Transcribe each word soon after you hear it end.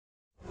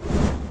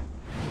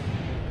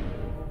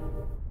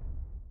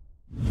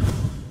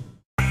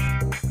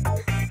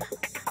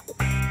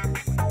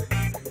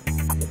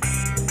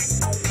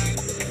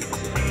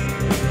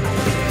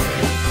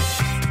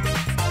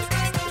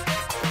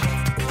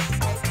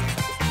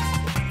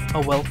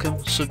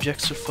Welcome,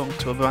 subjects of funk,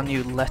 to a brand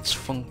new Let's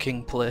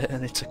Funking play,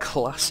 and it's a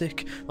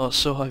classic, or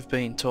so I've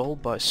been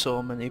told by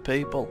so many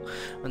people,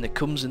 and it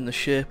comes in the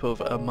shape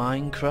of a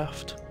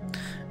Minecraft.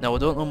 Now I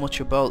don't know much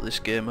about this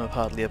game, I've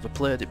hardly ever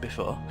played it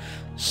before,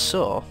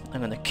 so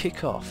I'm going to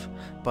kick off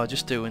by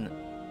just doing,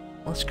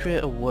 let's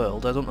create a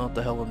world. I don't know what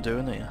the hell I'm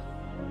doing here.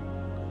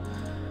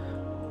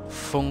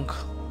 Funk,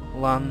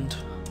 land,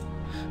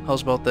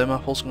 how's about them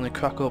apples? I'm going to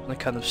crack open a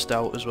can of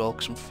stout as well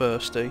because I'm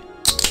thirsty.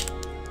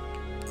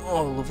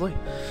 Oh, lovely.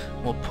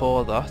 We'll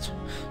pour that.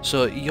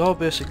 So you're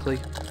basically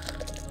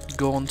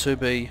going to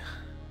be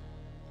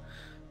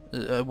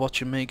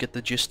watching me get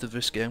the gist of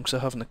this game because I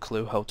haven't a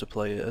clue how to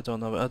play it. I don't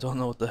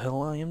know what the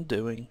hell I am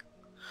doing.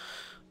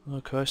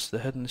 Oh Christ, the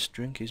head in this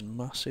drink is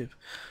massive.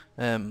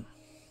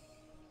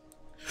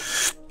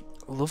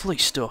 Lovely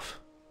stuff.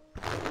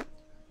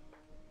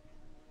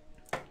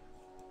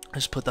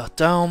 Let's put that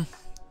down.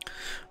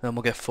 Then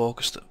we'll get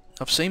focused.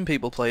 I've seen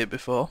people play it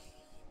before.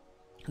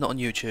 Not on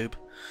YouTube.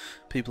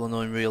 People I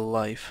know in real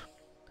life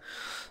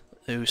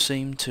who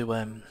seem to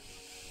oh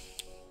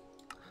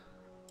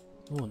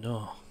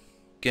no,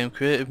 game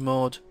creative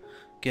mode,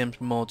 games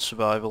mode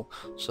survival,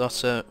 so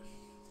that's it.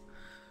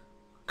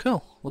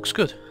 Cool, looks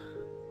good,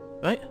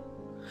 right?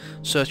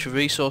 Search for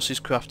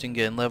resources, crafting,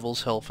 gain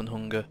levels, health and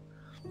hunger.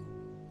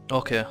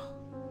 Okay,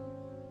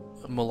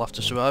 and we'll have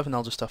to survive, and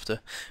I'll just have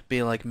to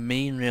be like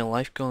me in real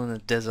life, going on a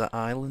desert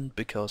island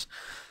because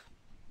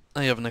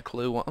I haven't a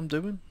clue what I'm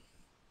doing.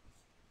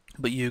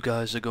 But you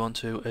guys are going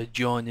to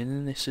join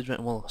in this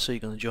adventure. Well, so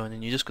you're going to join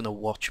in. You're just going to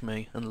watch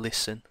me and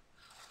listen.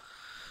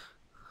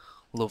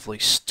 Lovely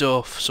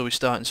stuff. So we're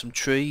starting some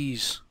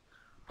trees.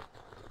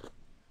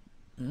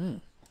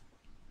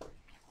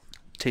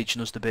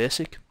 Teaching us the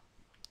basic.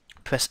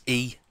 Press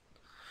E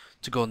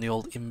to go in the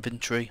old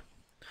inventory.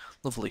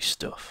 Lovely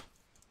stuff.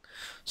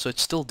 So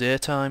it's still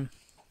daytime.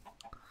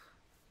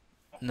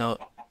 No.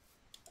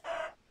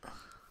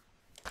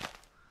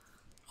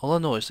 All I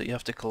know is that you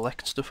have to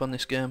collect stuff on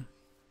this game.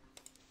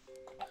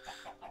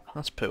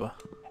 That's poor.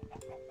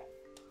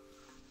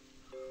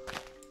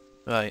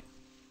 Right.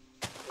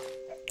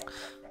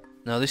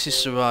 Now this is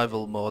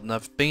survival mode, and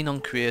I've been on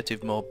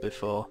creative mode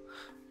before,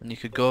 and you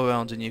could go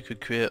around and you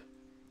could create.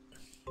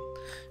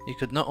 You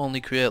could not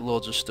only create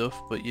loads of stuff,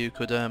 but you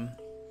could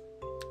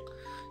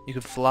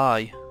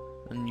fly,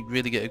 and you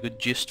really get a good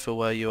gist for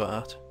where you're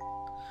at,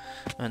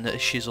 and a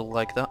shizzle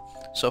like that.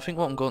 So I think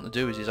what I'm going to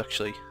do is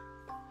actually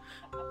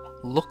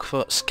look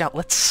for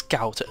let's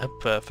scout a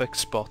perfect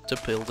spot to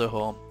build a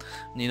home.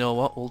 And you know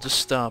what, we'll just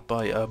start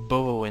by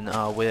burrowing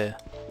our way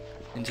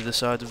into the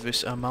side of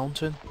this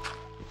mountain.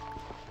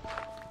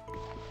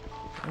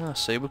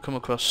 See, we'll come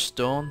across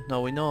stone.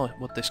 Now we know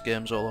what this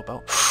game's all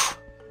about.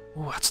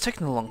 Oh, that's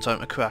taking a long time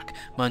to crack.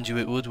 Mind you,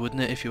 it would,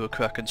 wouldn't it, if you were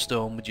cracking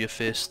stone with your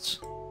fists.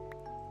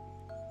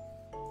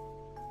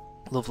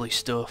 Lovely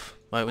stuff.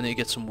 Right, we need to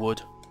get some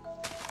wood.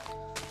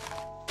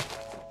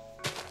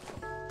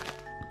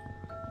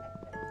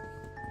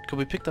 Could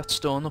we pick that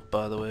stone up,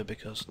 by the way,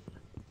 because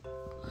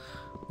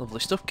lovely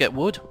stuff. Get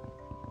wood.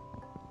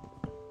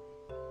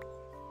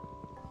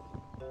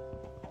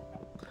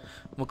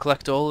 We'll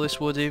collect all of this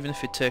wood, even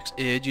if it takes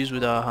ages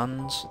with our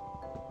hands.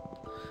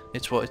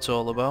 It's what it's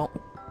all about.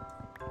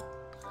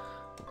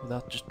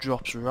 That just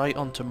drops right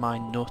onto my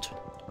nut,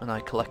 and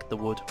I collect the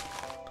wood.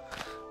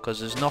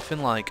 Because there's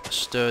nothing like a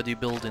sturdy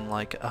building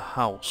like a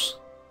house.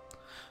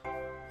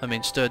 I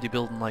mean, sturdy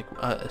building like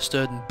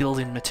sturdy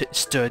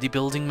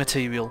building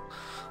material.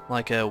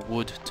 Like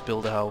wood to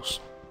build a house.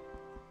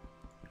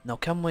 Now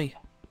can we?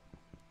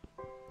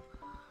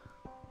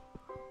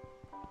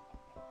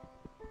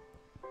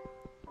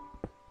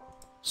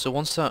 So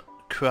once that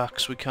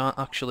cracks, we can't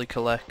actually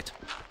collect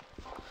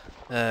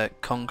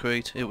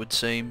concrete, it would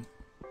seem.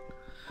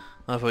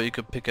 I thought you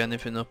could pick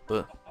anything up,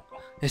 but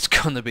it's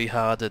gonna be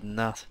harder than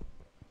that.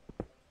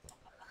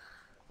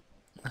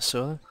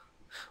 So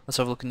let's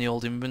have a look in the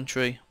old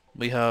inventory.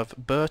 We have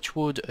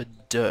birchwood,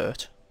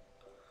 dirt.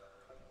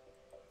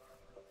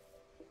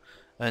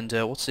 And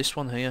what's this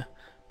one here?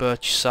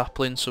 Birch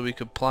sapling, so we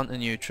could plant a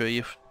new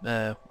tree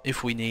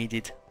if we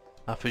needed,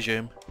 I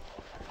presume.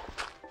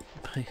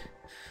 But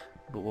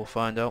we'll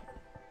find out.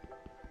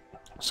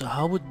 So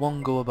how would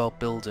one go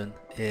about building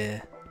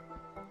a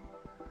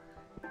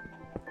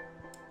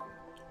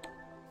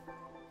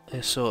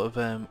sort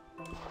of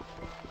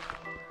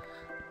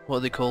what are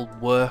they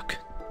called? Work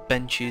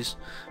benches.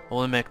 I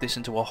want to make this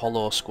into a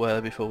hollow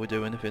square before we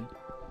do anything.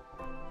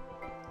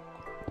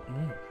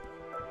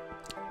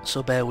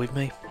 So bear with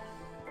me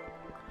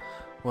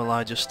while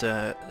I just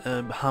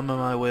hammer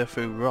my way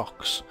through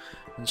rocks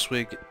and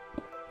swig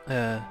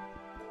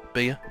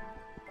beer.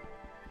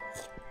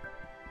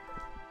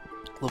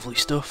 Lovely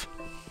stuff.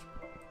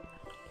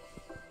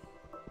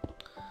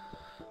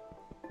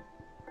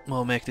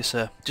 We'll make this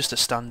just a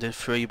standard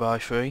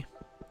 3x3.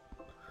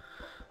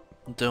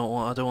 I don't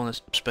want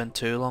to spend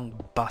too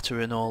long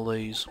battering all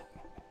these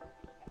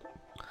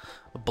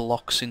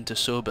blocks into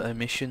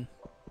sub-emission.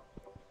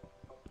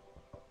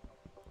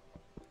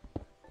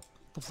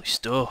 Lovely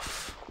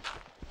stuff.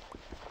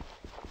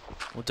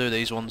 We'll do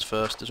these ones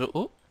first as well.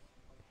 Oh.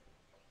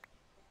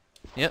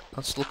 Yep,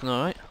 that's looking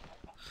alright.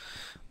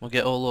 We'll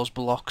get all those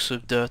blocks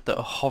of dirt that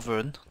are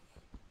hovering.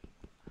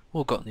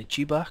 Oh, got an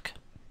itchy back.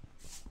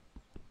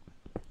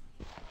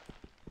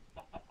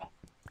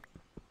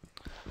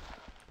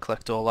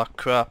 Collect all that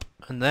crap,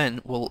 and then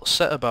we'll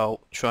set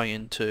about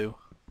trying to...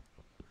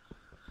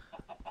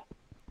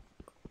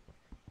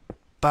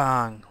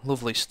 Bang!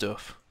 Lovely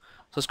stuff.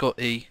 So let's go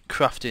E,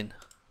 crafting.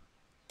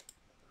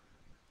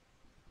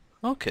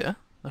 Okay,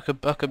 I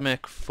could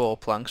make 4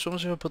 planks. What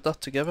happens if I put that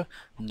together?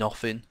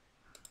 Nothing.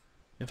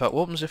 In fact,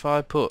 what happens if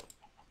I put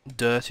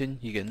dirt in?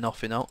 You get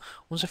nothing out.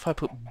 What happens if I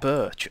put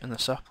birch and a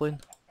sapling?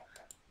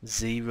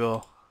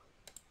 0.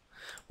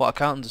 What I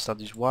can't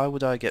understand is why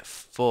would I get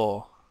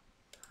 4?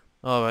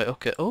 Alright,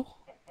 okay. Oh!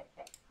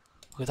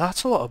 Okay,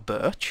 that's a lot of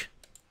birch.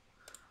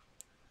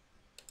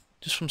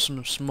 Just from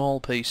some small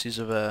pieces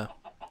of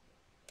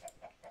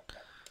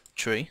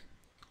tree.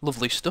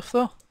 Lovely stuff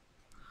though.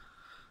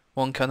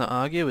 One cannot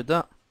argue with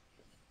that.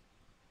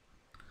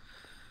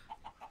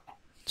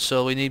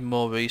 So we need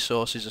more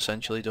resources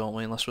essentially, don't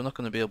we? Unless we're not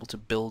going to be able to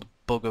build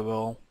bugger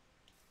all.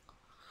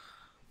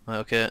 Right,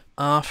 okay,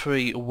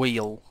 R3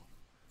 wheel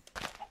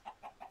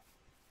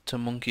to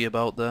monkey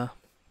about there.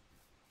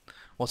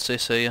 What's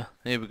this here?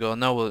 Here we go.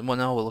 Now we're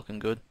looking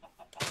good.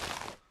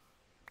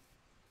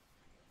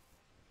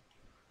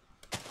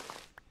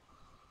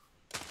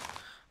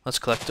 Let's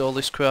collect all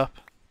this crap.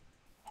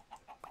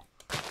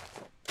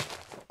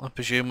 I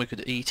presume we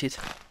could eat it.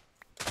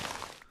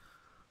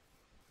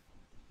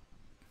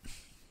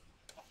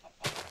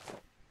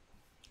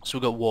 So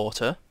we've got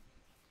water.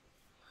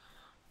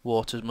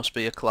 Water must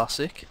be a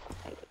classic.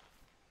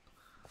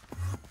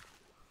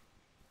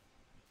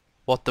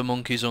 What the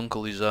monkey's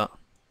uncle is that?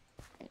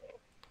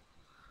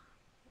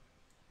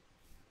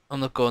 I'm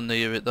not going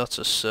near it, that's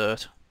a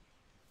cert.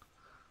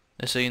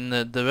 I see in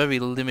the very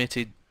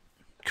limited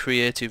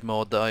creative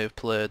mode that I have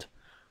played,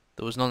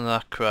 there was none of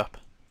that crap.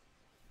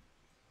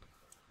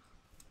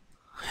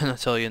 And I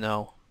tell you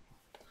now,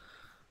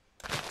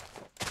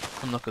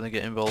 I'm not going to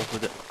get involved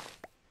with it.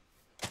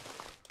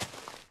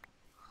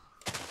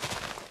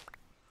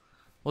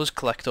 We'll just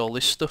collect all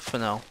this stuff for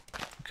now.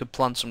 We could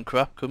plant some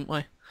crap, couldn't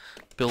we?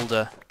 Build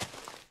a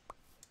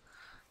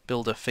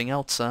thing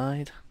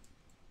outside.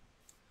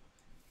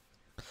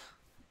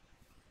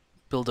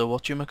 Build a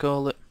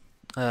whatchamacallit?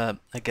 A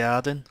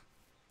garden.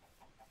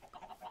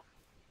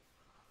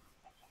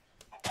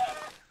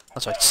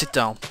 That's right, sit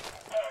down.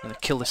 I'm gonna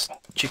kill this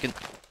chicken.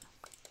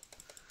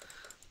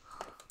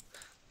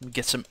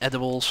 Get some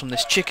edibles from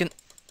this chicken.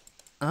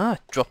 Ah,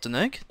 dropped an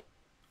egg.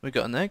 We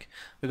got an egg.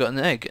 We got an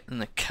egg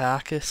and a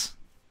carcass.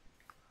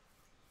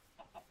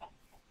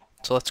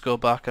 So let's go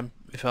back, and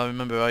if I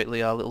remember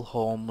rightly, our little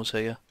home was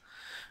here.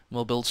 And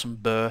we'll build some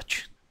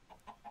birch.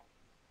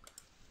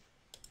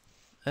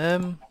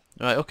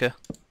 Right, okay.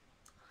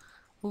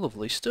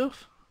 Lovely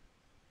stuff.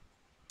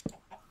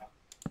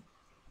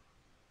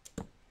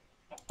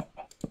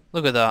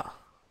 Look at that.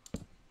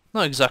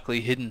 Not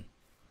exactly hidden,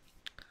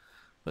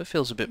 but it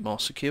feels a bit more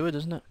secure,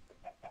 doesn't it?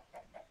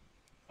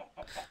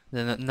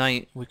 Then at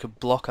night we could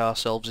block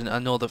ourselves in. I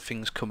know that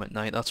things come at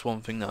night, that's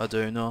one thing that I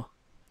do know.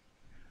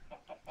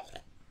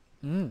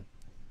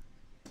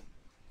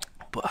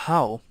 But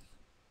how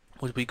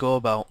would we go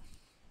about?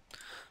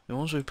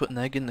 Once we put an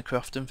egg in the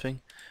crafting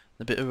thing,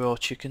 a bit of raw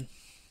chicken,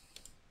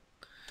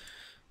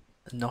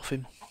 and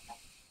nothing.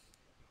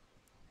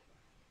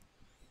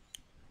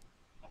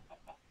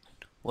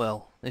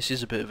 Well, this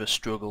is a bit of a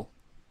struggle.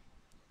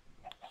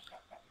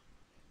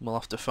 We'll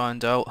have to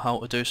find out how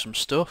to do some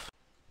stuff.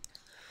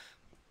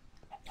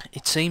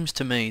 It seems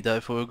to me that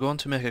if we were going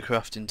to make a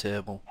crafting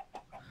table,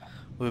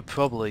 we would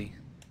probably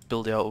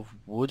build it out of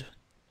wood,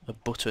 a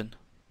button.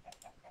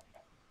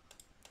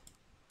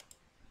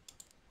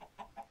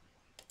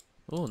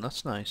 Oh,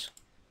 that's nice.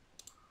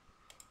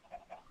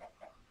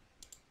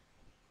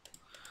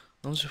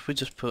 As if we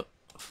just put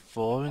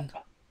 4 in,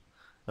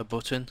 a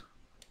button.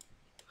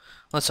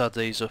 Let's add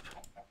these up.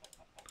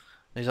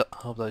 I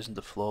hope that isn't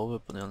the floor we're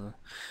putting on there.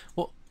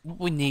 What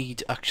we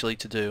need actually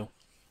to do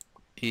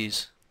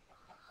is,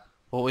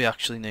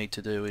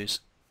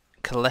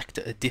 collect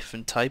a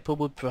different type of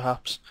wood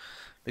perhaps,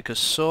 because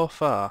so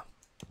far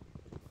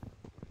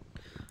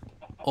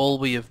all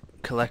we have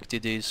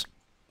collected is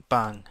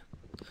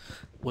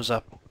was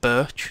a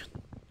birch.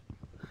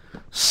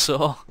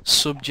 So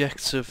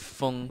subjects of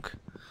funk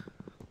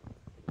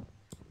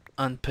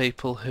and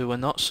people who are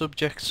not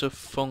subjects of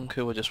funk,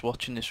 who are just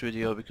watching this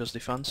video because they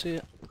fancy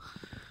it,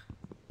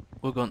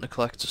 we're going to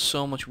collect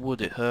so much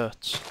wood it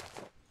hurts.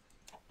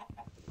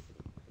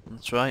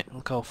 That's right,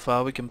 look how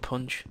far we can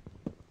punch.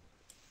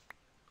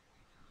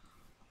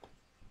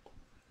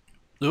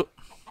 Oh.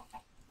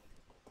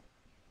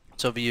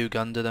 It's over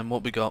Uganda then.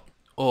 What we got?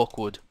 Oak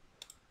wood.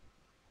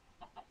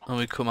 And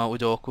we come out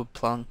with oak wood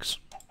planks.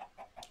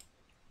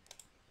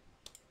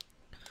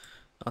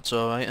 That's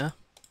alright, eh?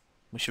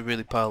 We should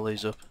really pile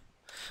these up.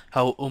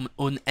 How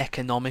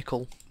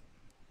uneconomical.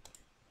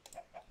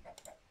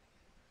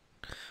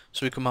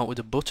 So we come out with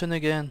a button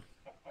again.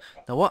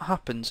 Now what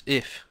happens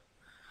if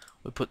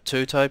we put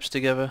two types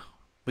together?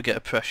 We get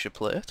a pressure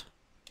plate.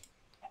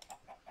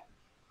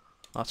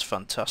 That's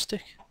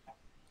fantastic.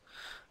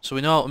 So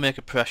we know how to make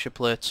a pressure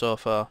plate so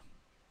far.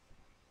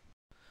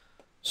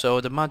 So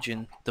I'd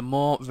imagine the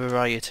more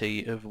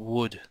variety of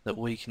wood that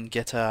we can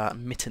get our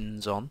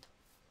mittens on,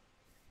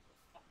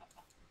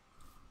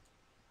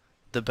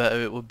 the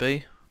better it would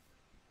be.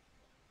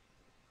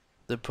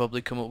 They'd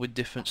probably come up with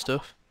different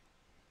stuff.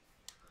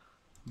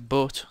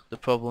 But the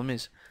problem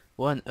is,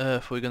 where on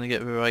earth are we going to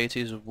get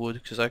varieties of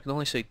wood? Because I can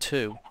only see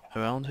two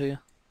around here.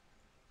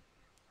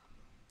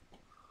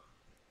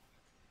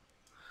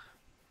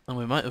 And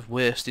we might have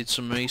wasted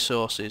some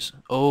resources.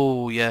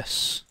 Oh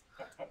yes,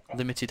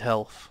 limited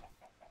health.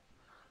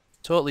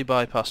 Totally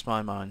bypassed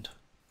my mind.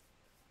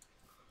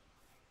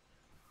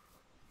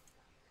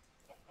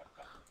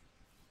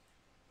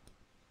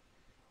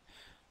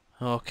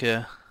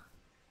 Okay.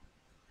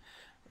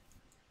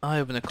 I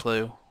haven't a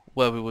clue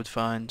where we would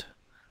find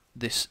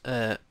this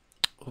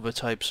other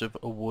types of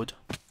wood.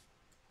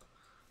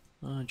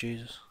 Oh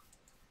Jesus.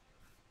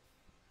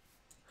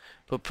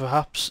 But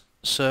perhaps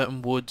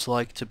certain woods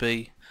like to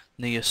be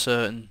near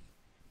certain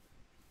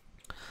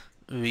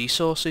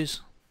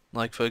resources.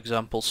 Like for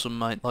example, some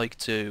might like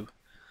to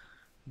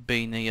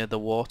be near the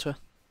water.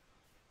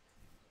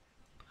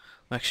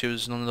 Make sure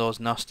there's none of those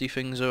nasty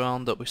things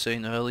around that we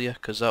seen earlier,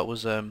 because that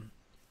wasn't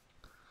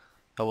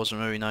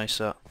very nice.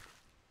 That.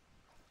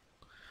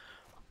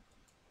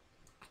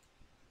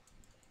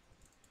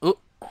 Oh,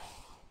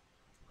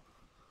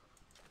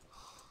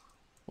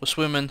 we're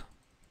swimming,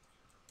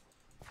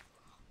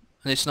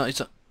 and it's not. It's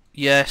not.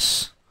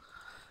 Yes,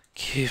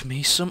 give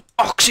me some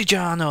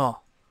oxygen.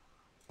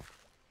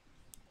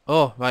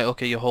 Oh, right.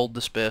 Okay, you hold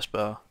the space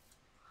bar.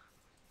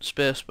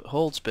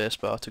 Hold space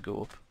bar to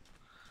go up.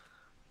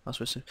 That's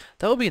what it's,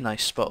 that would be a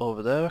nice spot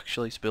over there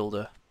actually to build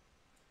a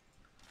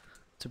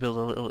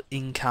little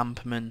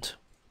encampment.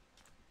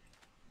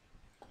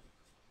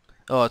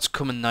 Oh, it's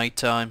coming night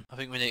time. I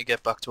think we need to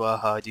get back to our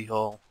hidey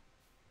hole.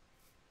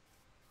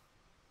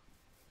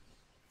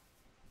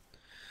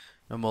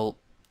 And we'll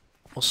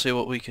see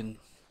what we can,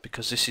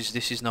 because this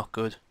is not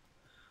good.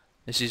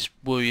 This is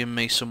worrying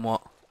me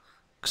somewhat,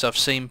 because I've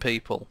seen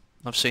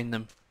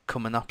them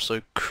come an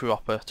absolute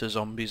cropper to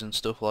zombies and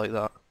stuff like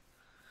that.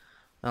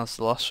 That's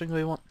the last thing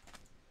we want.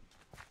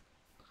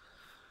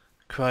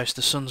 Christ,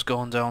 the sun's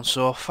going down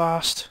so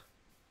fast.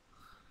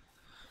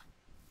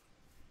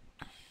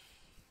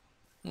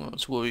 Oh,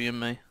 it's worrying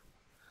me. I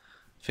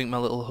think my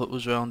little hut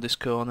was round this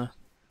corner.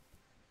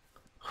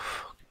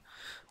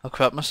 I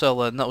crapped myself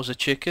then, that was a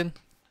chicken.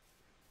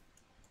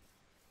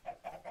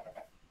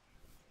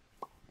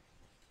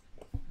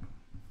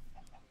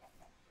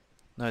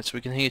 Right, so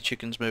we can hear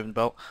chickens moving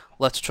about.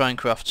 Let's try and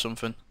craft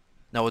something.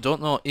 Now I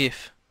don't know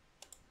if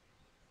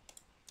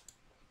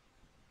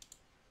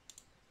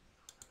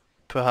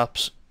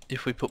perhaps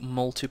if we put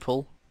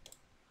multiple.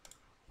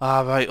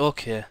 Ah, right,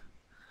 okay.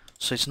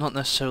 So it's not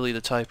necessarily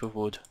the type of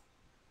wood.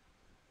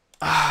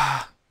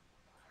 Ah,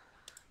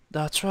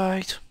 that's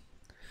right.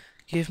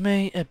 Give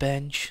me a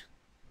bench.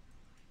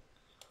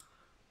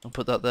 I'll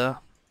put that there.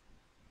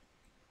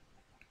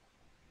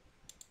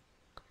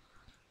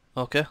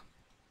 Okay.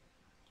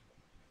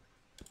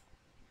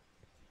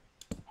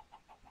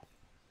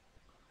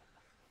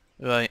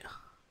 Right.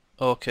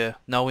 Okay.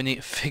 Now we need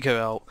to figure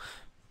out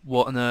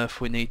what on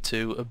earth we need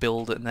to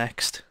build it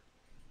next.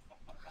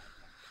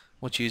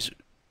 Which is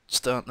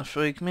starting to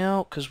freak me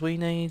out, because we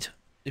need,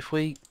 if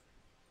we,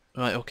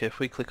 right, okay, if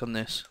we click on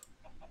this.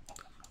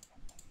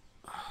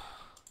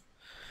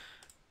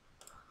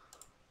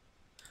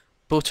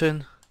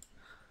 Button.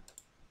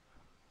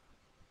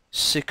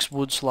 6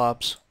 wood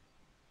slabs.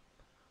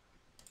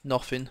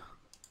 Nothing.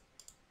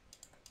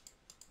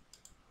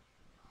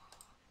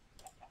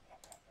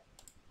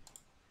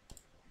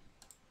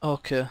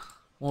 Okay,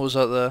 what was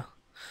that there?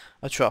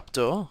 A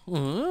trapdoor?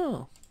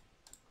 Ooh.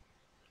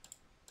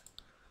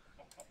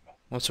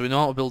 Well, so we know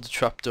how to build a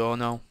trapdoor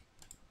now,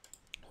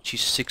 which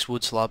is 6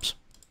 wood slabs.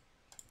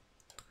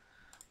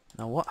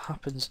 Now what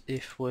happens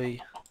if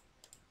we...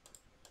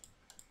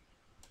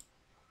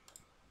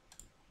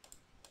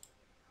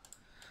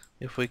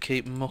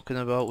 keep mucking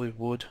about with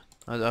wood?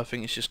 I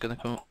think it's just going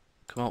to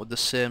come out with the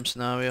same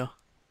scenario.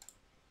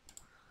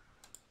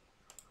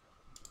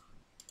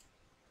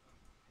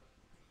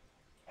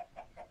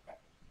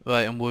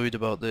 Right, I'm worried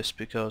about this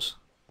because...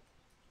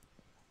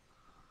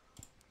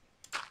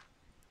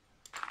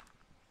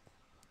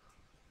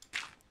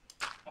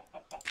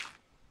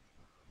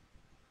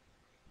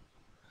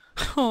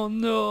 oh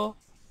no!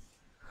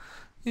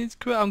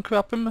 I'm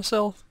crapping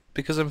myself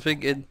because I'm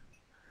thinking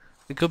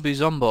there could be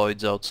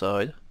zomboids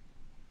outside.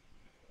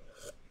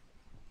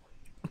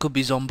 Could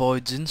be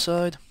zomboids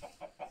inside.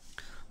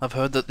 I've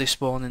heard that they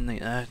spawn in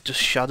the just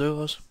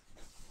shadows.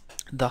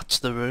 That's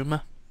the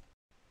rumour.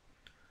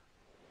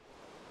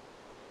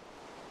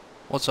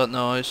 What's that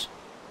noise?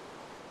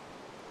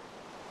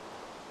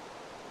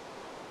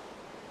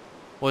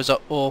 What is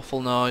that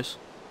awful noise?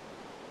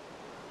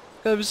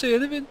 Can't even see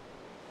anything.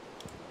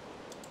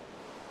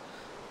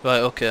 Right,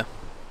 okay.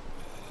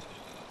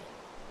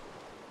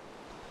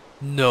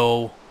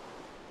 No.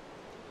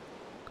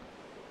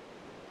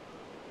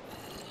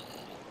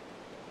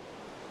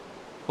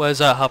 Where's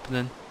that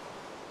happening?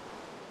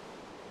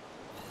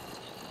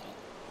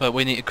 Right,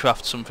 we need to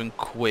craft something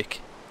quick.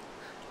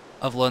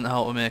 I've learned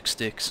how to make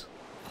sticks.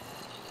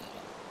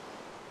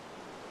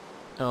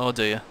 Oh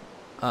dear.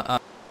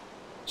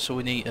 So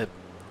we need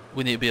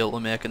to be able to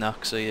make an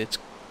axe here. It's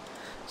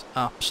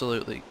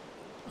absolutely...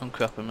 I'm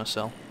crapping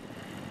myself.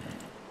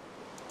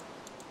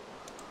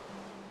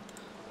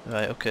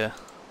 Right, okay.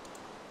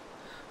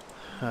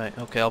 Right,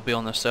 okay, I'll be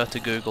honest, I had to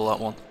Google that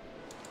one.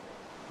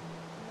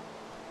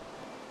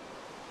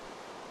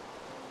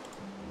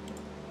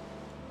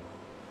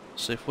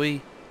 So if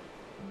we...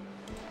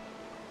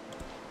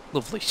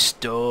 Lovely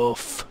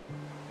stuff!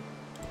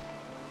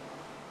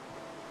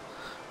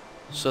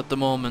 So at the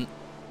moment...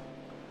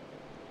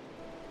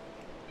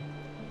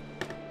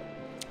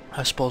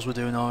 I suppose we're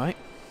doing alright.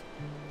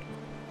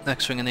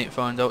 Next thing I need to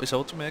find out is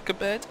how to make a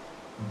bed.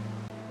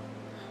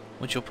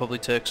 Which will probably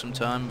take some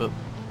time, but...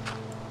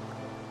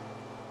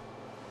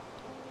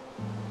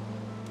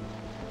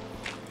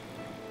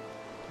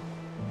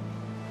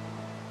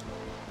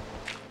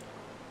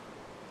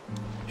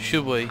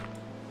 Should we?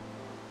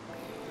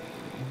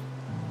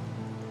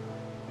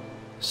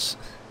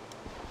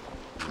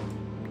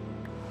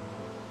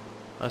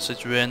 As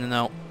it's raining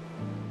out.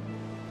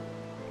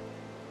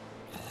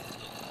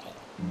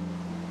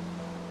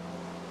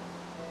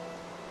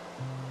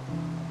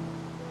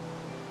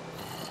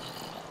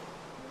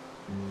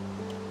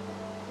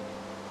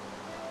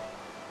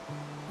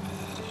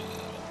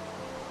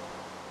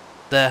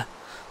 There.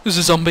 There's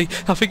a zombie.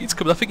 I think it's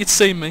coming. I think it's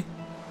seen me.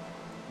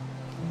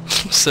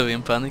 Sorry,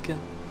 I'm panicking.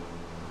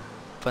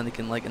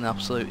 Panicking like an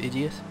absolute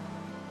idiot.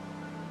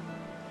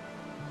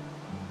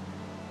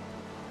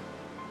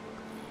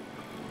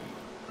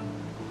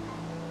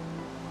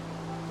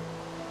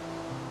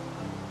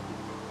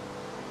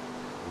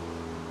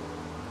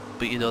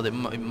 But you know, it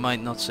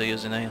might not see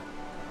us in here.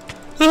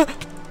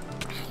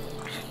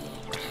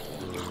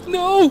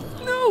 No!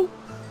 No!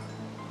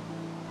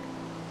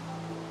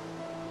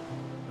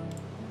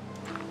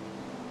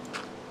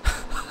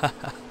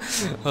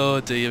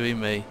 Oh dearie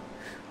me.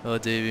 Oh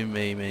dearie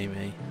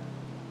me.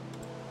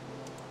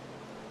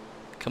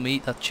 Can we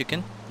eat that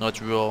chicken? No,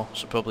 it's raw,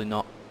 so probably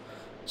not.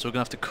 So we're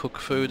gonna have to cook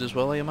food as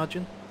well, I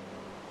imagine.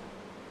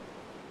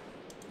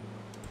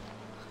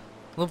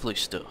 Lovely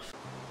stuff.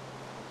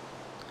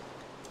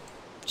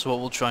 So what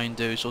we'll try and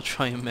do is we'll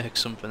try and make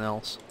something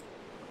else.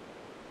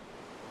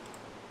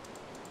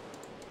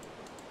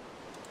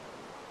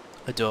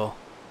 A door.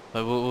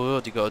 Well, we've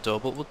already got a door,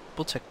 but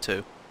we'll take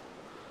two.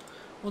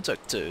 We'll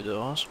take 2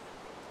 doors.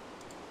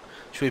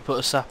 Should we put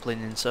a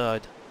sapling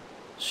inside?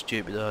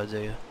 Stupid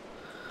idea.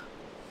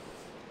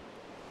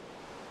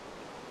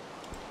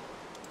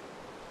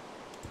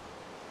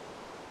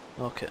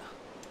 Okay.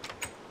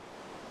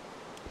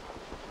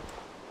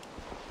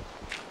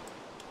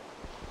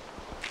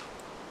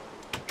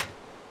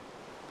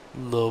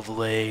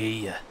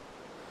 Lovely.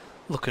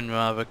 Looking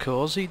rather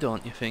cosy,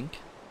 don't you think?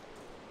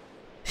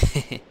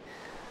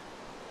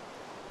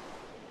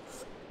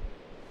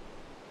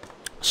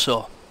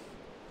 So,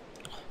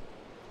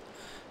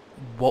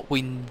 what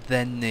we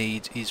then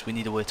need is we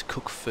need a way to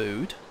cook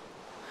food.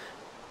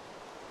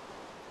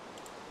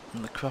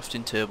 And the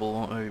crafting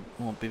table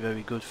won't be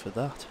very good for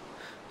that.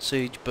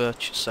 Sage,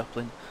 birch,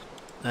 sapling.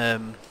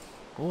 Oh,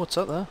 what's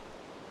that there?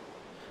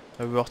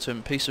 A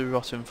rotten piece of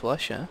rotten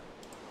flesh, yeah?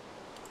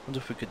 Wonder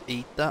if we could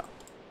eat that.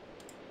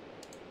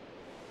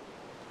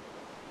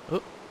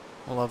 Oh,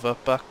 we'll have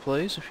that back,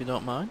 please, if you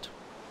don't mind.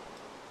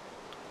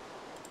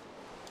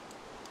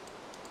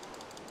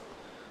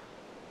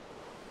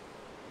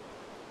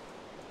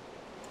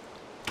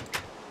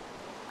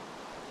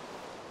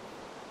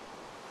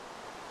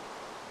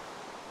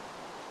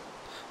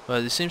 Right,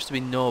 there seems to be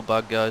no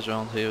bad guys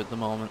around here at the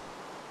moment.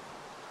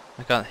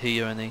 I can't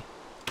hear any.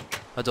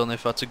 I don't know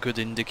if that's a good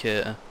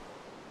indicator.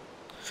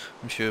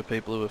 I'm sure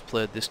people who have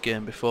played this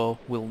game before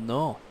will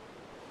know.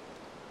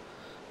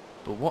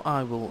 But what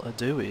I will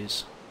do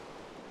is...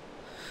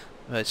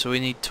 Right, so we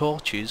need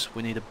torches,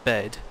 we need a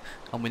bed,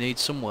 and we need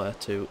somewhere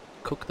to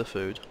cook the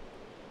food.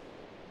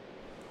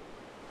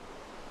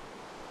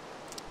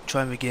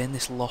 Try and regain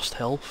this lost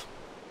health.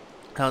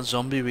 That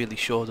zombie really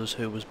showed us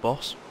who was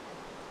boss,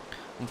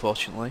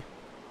 unfortunately.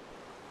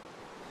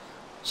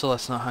 So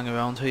let's not hang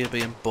around here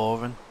being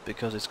boring,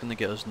 because it's going to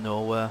get us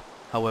nowhere.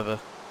 However,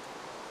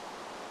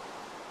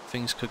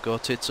 things could go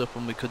tits up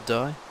and we could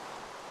die.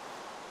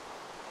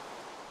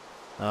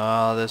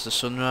 Ah, there's the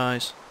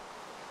sunrise.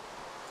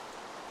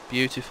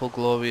 Beautiful,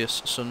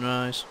 glorious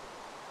sunrise.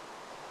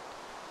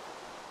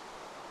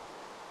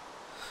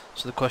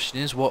 So the question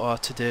is, what are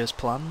today's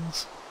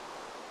plans?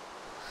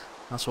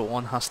 That's what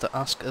one has to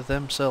ask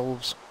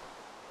themselves.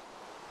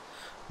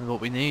 And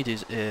what we need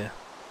is a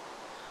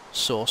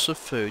source of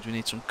food. We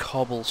need some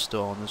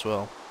cobblestone as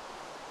well.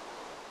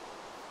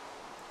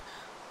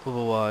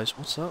 Otherwise,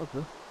 what's that up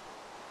there?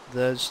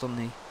 There's on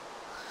the...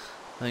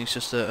 I think it's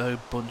just a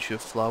bunch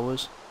of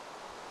flowers.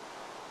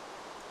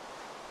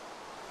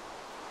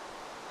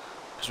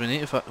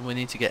 Because we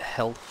need to get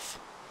health.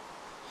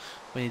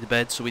 We need a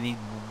bed, so we need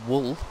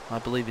wool. I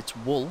believe it's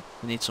wool.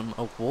 We need some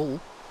wool,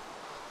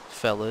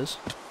 fellas.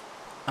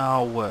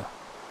 Ow.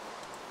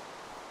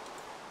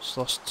 Just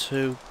lost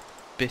 2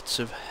 bits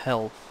of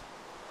health.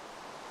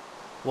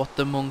 What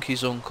the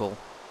monkey's uncle?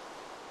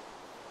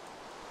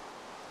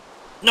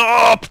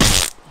 No!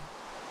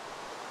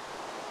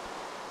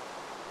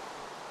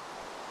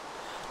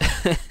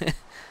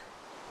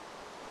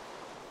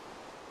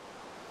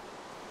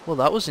 Well,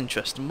 that was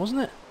interesting,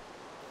 wasn't it?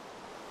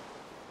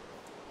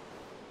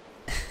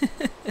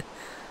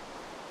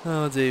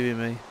 Oh dearie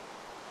me.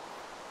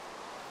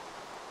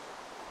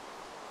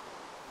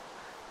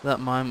 That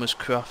mine was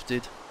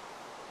crafted.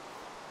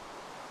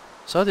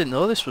 So I didn't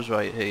know this was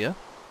right here.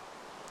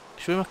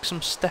 Should we make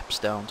some steps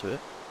down to it?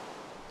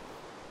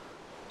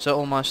 Is that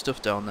all my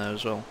stuff down there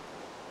as well?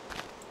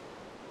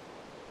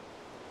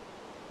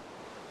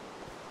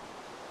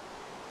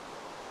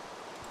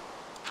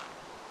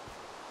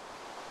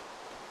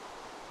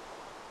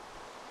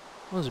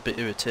 That was a bit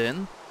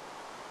irritating.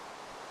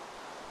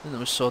 I think it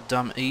was so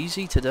damn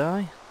easy to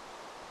die.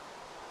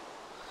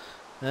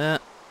 Right,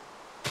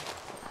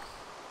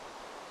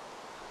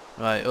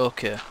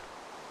 okay.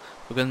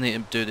 We're gonna need to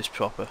do this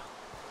proper.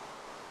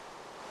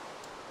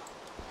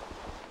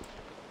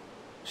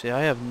 See,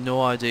 I have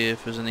no idea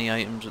if there's any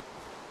items.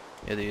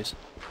 Yeah, there is.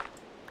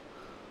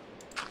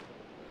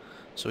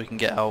 So we can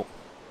get out.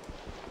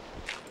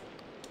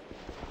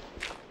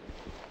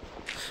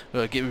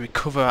 We've got to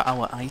recover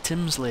our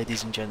items,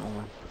 ladies and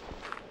gentlemen.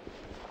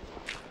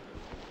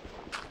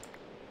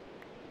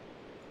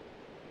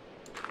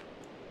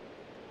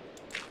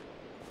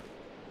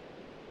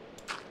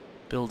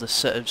 Build a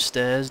set of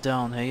stairs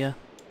down here.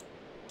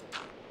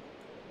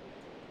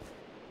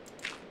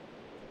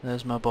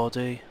 There's my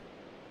body.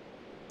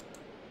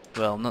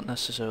 Well, not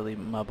necessarily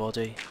my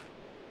body.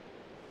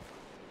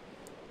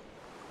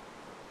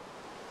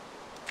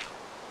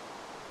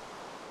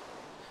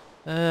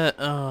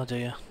 Oh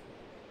dear.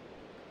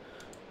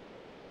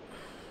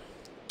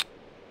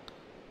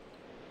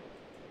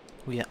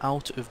 We are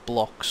out of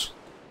blocks.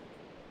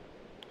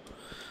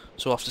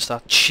 So we'll have to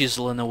start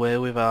chiseling away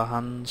with our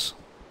hands.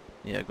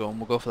 Yeah, go on,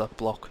 we'll go for that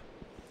block.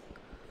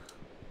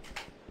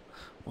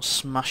 We'll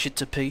smash it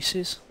to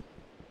pieces.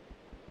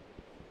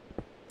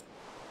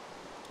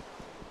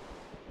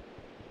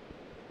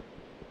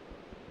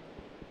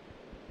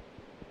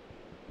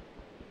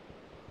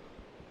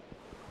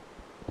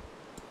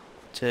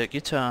 Take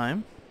your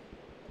time.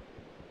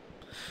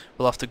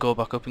 We'll have to go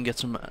back up and get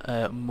some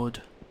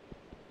mud.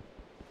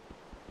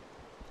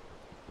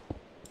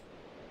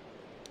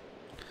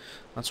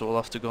 That's what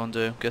we'll have to go and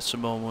do, get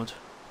some more mud.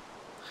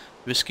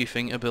 Risky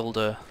thing to build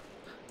a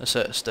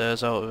set of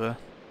stairs out of it.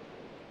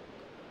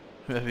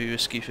 Very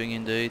risky thing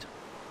indeed.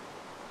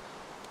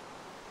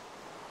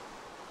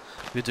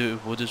 We do it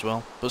with wood as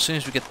well, but as soon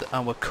as we get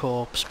our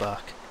corpse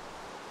back,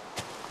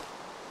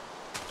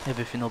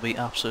 everything will be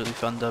absolutely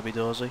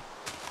fan-dabby-dozy.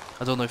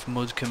 I don't know if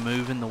mud can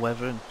move in the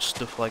weather and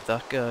stuff like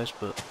that, guys,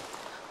 but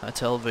I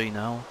tell thee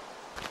now.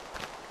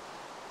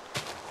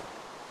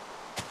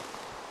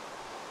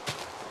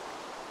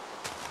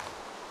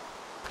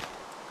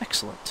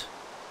 Excellent.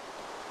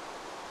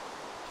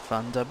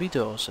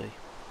 Fan-dabby-dozy.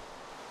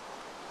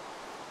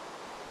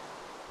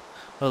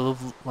 I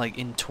love like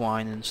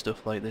entwine and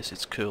stuff like this,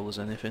 it's cool as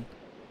anything.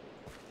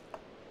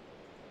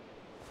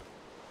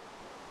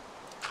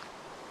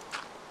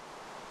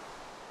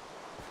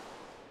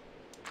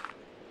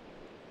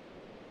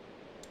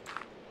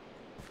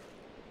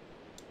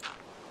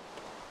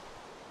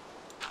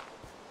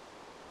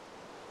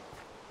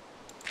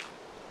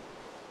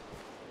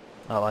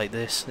 I like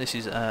this. This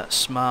is a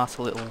smart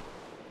little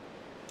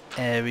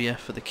area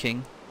for the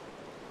king.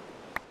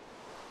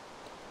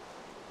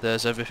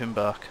 There's everything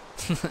back.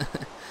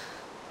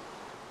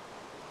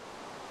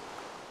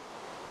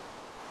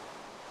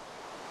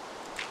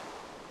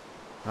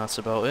 That's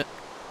about it.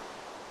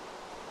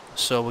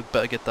 So we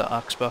better get that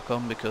axe back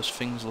on because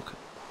things look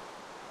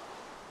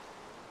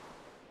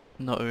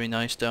not very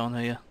nice down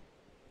here.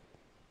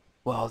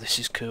 Wow, this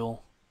is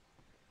cool.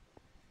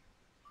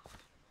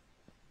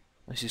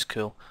 This is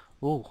cool.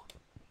 Oh,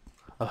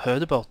 I've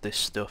heard about this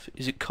stuff.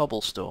 Is it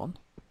cobblestone?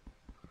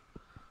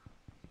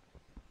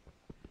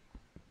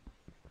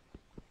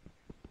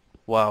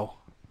 Wow.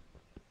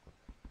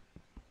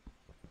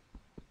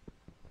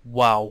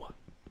 Wow.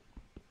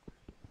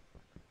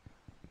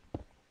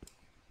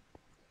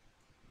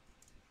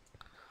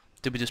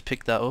 Did we just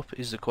pick that up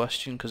is the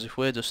question, because if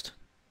we're just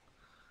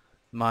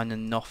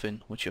mining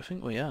nothing, which I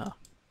think we are.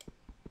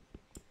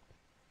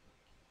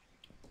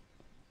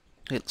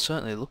 It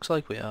certainly looks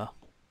like we are.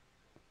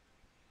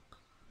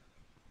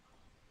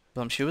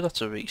 But I'm sure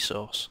that's a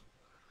resource.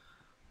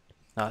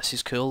 Ah, this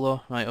is cool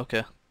though. Right,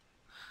 okay.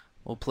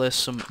 We'll place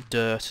some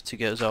dirt to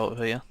get us out of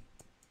here.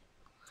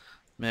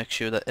 Make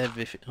sure that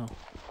everything... Oh.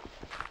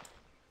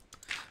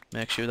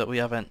 Make sure that we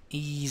have an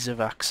ease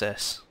of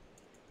access.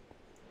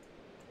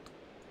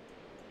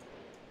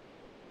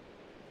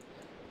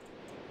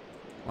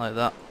 Like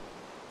that.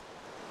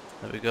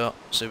 There we go.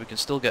 So we can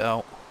still get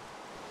out.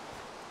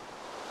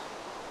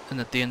 And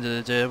at the end of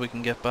the day we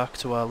can get back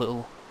to our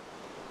little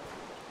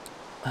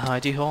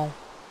hidey hole.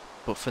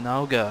 But for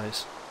now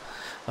guys,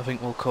 I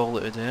think we'll call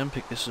it a day and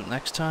pick this up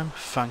next time.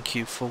 Thank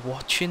you for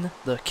watching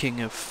The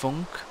King of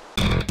Funk.